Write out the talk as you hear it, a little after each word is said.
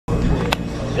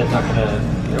that's not gonna,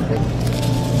 you know,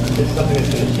 it's something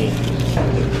that's gonna change.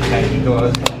 And you go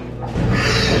out.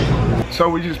 So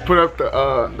we just put up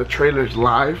the trailers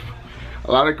live.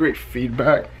 A lot of great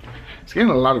feedback. It's getting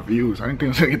a lot of views. I didn't think it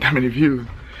was gonna get that many views.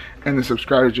 And the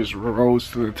subscribers just rose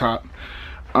to the top.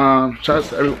 Shout out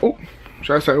to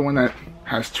everyone that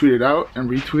has tweeted out and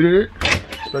retweeted it.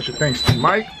 Special thanks to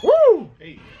Mike. Woo!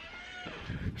 Hey.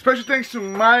 Special thanks to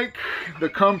Mike, The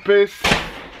Compass,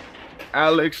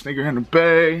 Alex, Nigger in the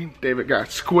Bay, David got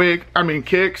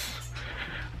Kicks,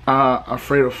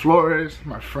 Alfredo Flores,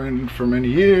 my friend for many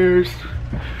years.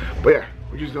 But yeah,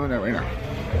 we're just doing that right now.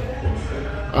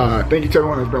 Thank you to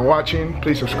everyone that's been watching.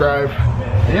 Please subscribe.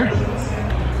 And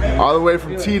yeah. All the way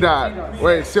from T-Dot.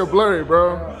 Wait, it's still blurry,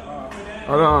 bro.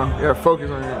 Hold on. Yeah, focus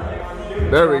on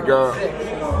it. There we go.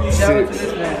 Shout out to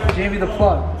this man, Jamie the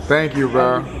Plug. Thank you,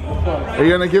 bro. Are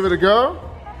you gonna give it a go?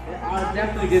 I'll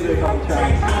definitely give it a couple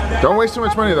tries. Don't waste too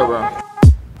much money though, bro.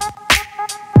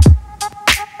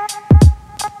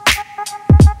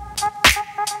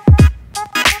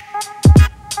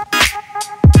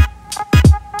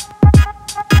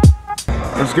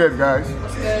 What's good, guys?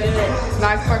 What's good?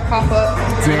 Nice for pop-up.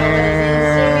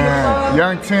 Damn.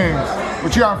 Young Tings.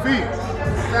 What you on feet?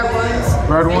 Red ones.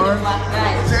 Red ones?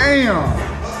 Damn.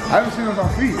 I haven't seen those on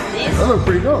feet. They look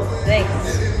pretty dope.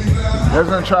 Thanks. You guys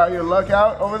gonna try your luck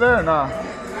out over there or nah?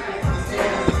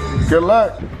 Good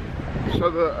luck. So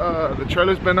the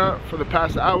trailer's been up for the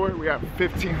past hour. We have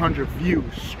 1,500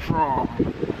 views strong.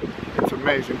 It's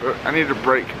amazing, but I need a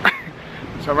break.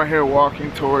 So I'm right here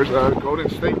walking towards Golden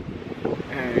State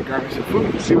and grab me some food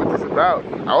and see what this is about.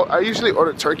 I usually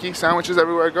order turkey sandwiches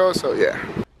everywhere I go, so yeah.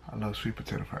 I love sweet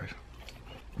potato fries.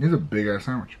 This is a big ass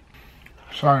sandwich.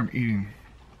 Sorry I'm eating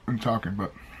and talking,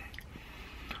 but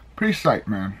pretty psyched,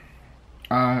 man.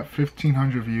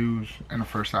 1,500 views in the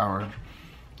first hour.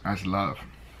 That's love.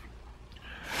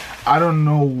 I don't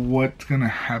know what's gonna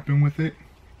happen with it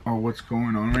or what's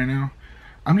going on right now.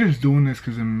 I'm just doing this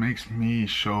because it makes me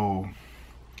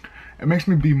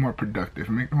be more productive.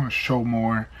 It makes me want to show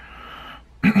more,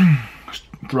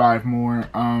 thrive more.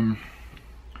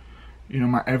 You know,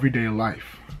 my everyday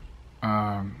life.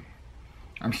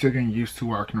 I'm still getting used to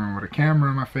walking around with a camera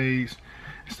in my face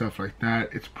and stuff like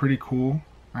that. It's pretty cool.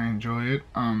 I enjoy it.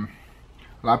 A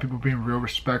lot of people being real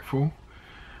respectful.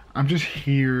 I'm just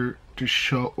here to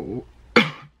show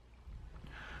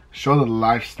the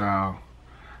lifestyle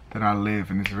that I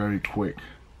live, and it's very quick.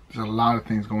 There's a lot of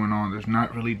things going on. There's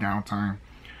not really downtime.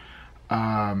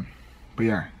 But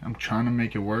yeah, I'm trying to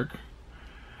make it work.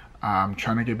 I'm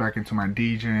trying to get back into my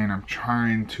DJing. I'm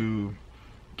trying to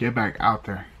get back out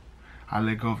there. I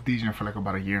let go of DJing for like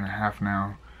about 1.5 years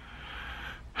now.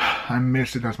 I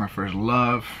miss it. That's my first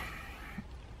love.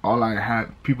 All I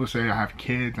had, people say I have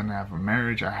kids and I have a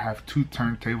marriage. I have 2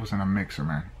 turntables and a mixer,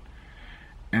 man.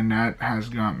 And that has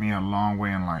got me a long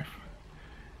way in life.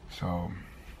 So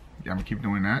yeah, I'm gonna keep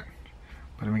doing that.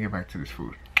 But let me get back to this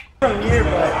food. From here,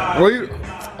 but I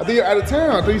think you're out of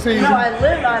town. I thought you said you. no, I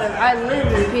live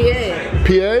in PA.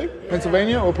 PA?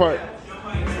 Pennsylvania? What part?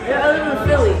 Yeah, I live in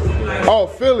Philly. Oh,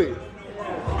 Philly.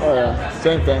 Oh yeah,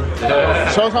 same thing.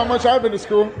 Shows how much I've been to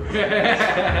school.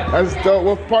 That's dope.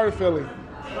 What part of Philly?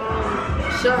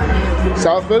 Shelton.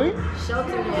 South Philly?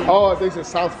 Shelton. Oh, I think it's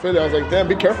South Philly. I was like, damn,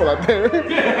 be careful out there.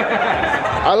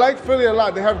 I like Philly a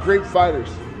lot. They have great fighters.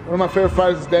 One of my favorite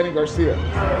fighters is Danny Garcia.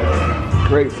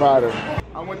 Great fighter.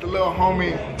 I'm with the little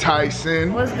homie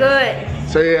Tyson. What's good?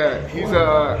 So yeah, he's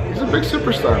a big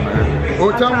superstar, man.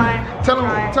 Well, tell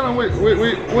him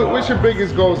what's your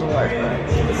biggest goals in life, man?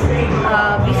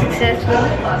 Be successful.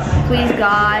 Please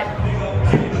God.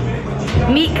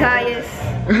 Meet Caius.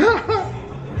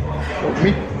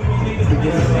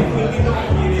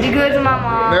 Be good to my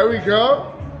mom. There we go.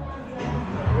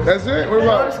 That's it? What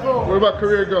about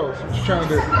career goals? What you trying to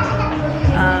do?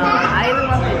 I either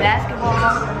want to play basketball, I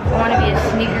want to be a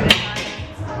sneaker designer,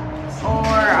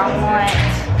 or I want...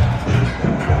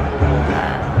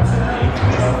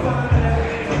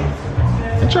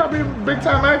 You trying to be a big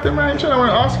time actor, man? You trying to win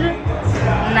an Oscar?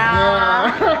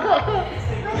 Nah.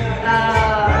 I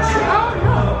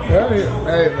don't know.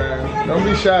 Hey man, don't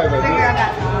be shy, man. Figure I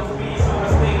got time.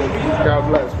 God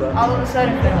bless, bro. All of a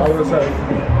sudden. All of a sudden.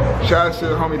 Shout out to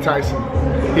the homie Tyson.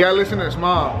 He gotta listen to his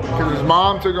mom, because his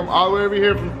mom took him all the way over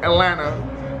here from Atlanta.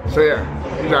 So yeah,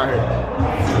 he's out here.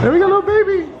 There we go, little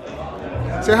baby.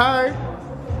 Say hi.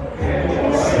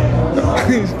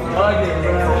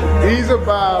 He's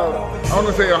about, I want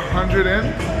to say 100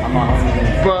 in,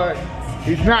 but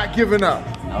he's not giving up.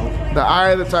 The eye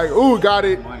of the tiger. Ooh, got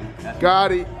it.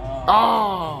 Got it.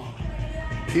 Oh.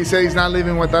 He said he's not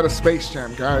leaving without a Space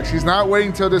Jam, guys. He's not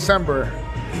waiting till December.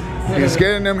 He's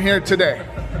getting them here today.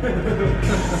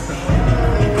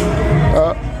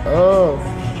 Oh.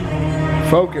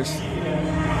 Focus.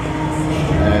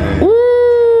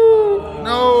 Woo!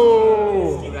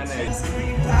 No!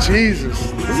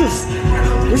 Jesus.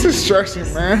 This is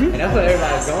stressing, man. And that's what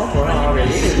everybody's going for, huh,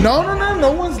 already?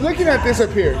 No one's looking at this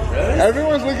up here. Really?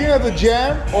 Everyone's looking at the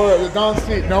jam or the Don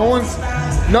C.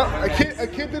 A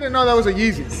kid didn't know that was a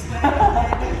Yeezy.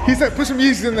 He said, put some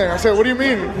Yeezys in there. I said, what do you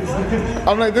mean?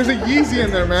 I'm like, there's a Yeezy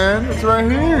in there, man. It's right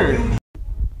here.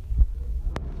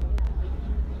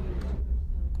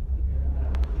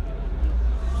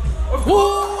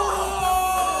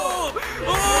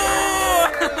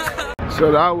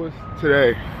 So that was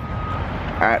today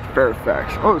at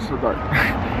Fairfax. Oh, it's so dark.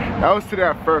 That was today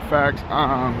at Fairfax.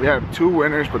 We had 2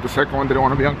 winners, but the second one didn't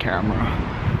want to be on camera.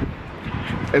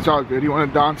 It's all good. He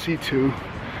wanted Don C2,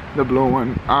 the blue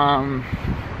one.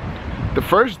 The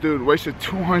first dude wasted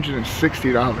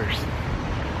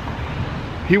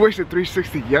 $260. He wasted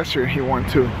 $360 yesterday and he won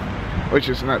 2, which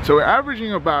is nuts. So we're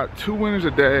averaging about 2 winners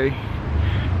a day,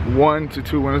 1 to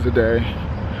 2 winners a day.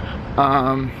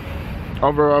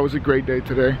 Overall, it was a great day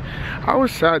today. I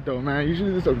was sad though, man.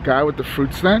 Usually there's a guy with the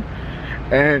fruit stand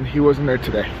and he wasn't there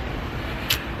today.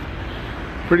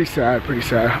 Pretty sad, pretty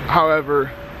sad.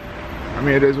 However, I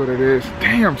mean, it is what it is.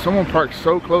 Damn, someone parked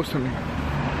so close to me.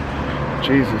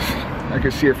 Jesus, I can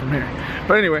see it from here.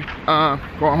 But anyway,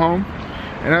 going home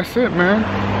and that's it, man.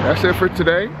 That's it for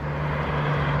today.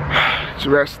 Just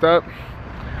rest up.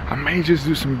 I may just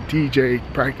do some DJ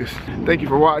practice. Thank you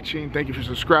for watching. Thank you for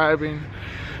subscribing.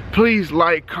 Please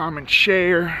like, comment,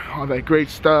 share, all that great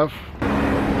stuff.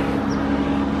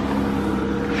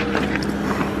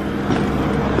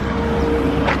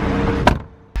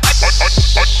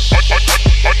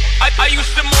 I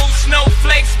used to move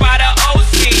snowflakes by the